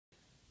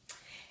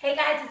Hey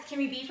guys, it's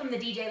Kimmy B from the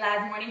DJ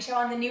Laz Morning Show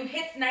on the new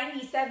Hits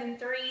 97.3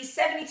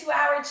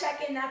 72-hour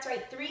check-in. That's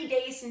right, 3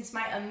 days since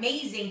my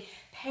amazing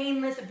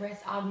painless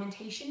breast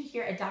augmentation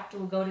here at Dr.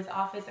 Wigoda's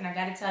office. And I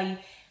gotta tell you,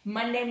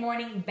 Monday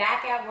morning,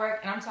 back at work,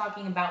 and I'm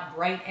talking about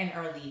bright and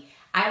early.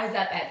 I was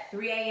up at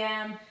 3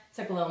 a.m.,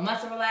 took a little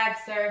muscle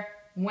relaxer,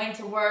 went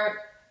to work,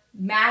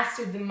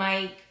 mastered the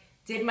mic,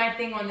 did my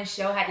thing on the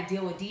show, had to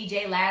deal with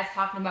DJ Laz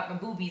talking about my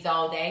boobies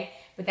all day.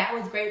 But that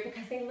was great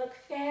because they look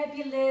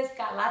fabulous,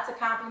 got lots of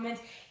compliments,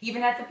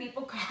 even had some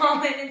people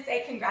call in and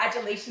say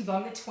congratulations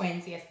on the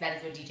twins. Yes, that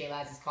is what DJ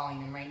Laz is calling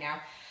them right now.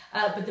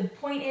 But the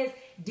point is,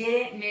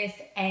 didn't miss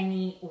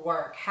any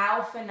work.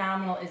 How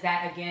phenomenal is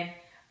that? Again,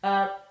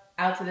 up,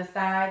 out to the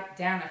side,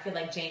 down. I feel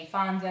like Jane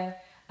Fonda.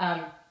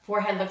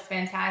 Forehead looks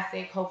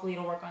fantastic. Hopefully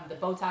it'll work on the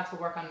Botox, will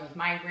work on those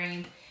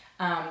migraines.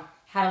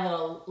 Had a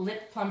little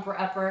lip plumper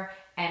upper.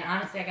 And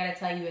honestly, I gotta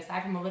tell you,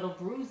 aside from a little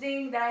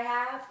bruising that I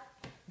have,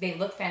 they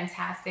look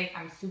fantastic.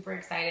 I'm super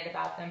excited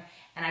about them.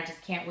 And I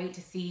just can't wait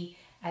to see,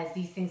 as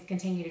these things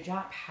continue to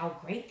drop, how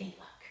great they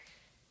look.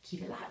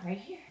 Keep it locked right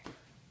here.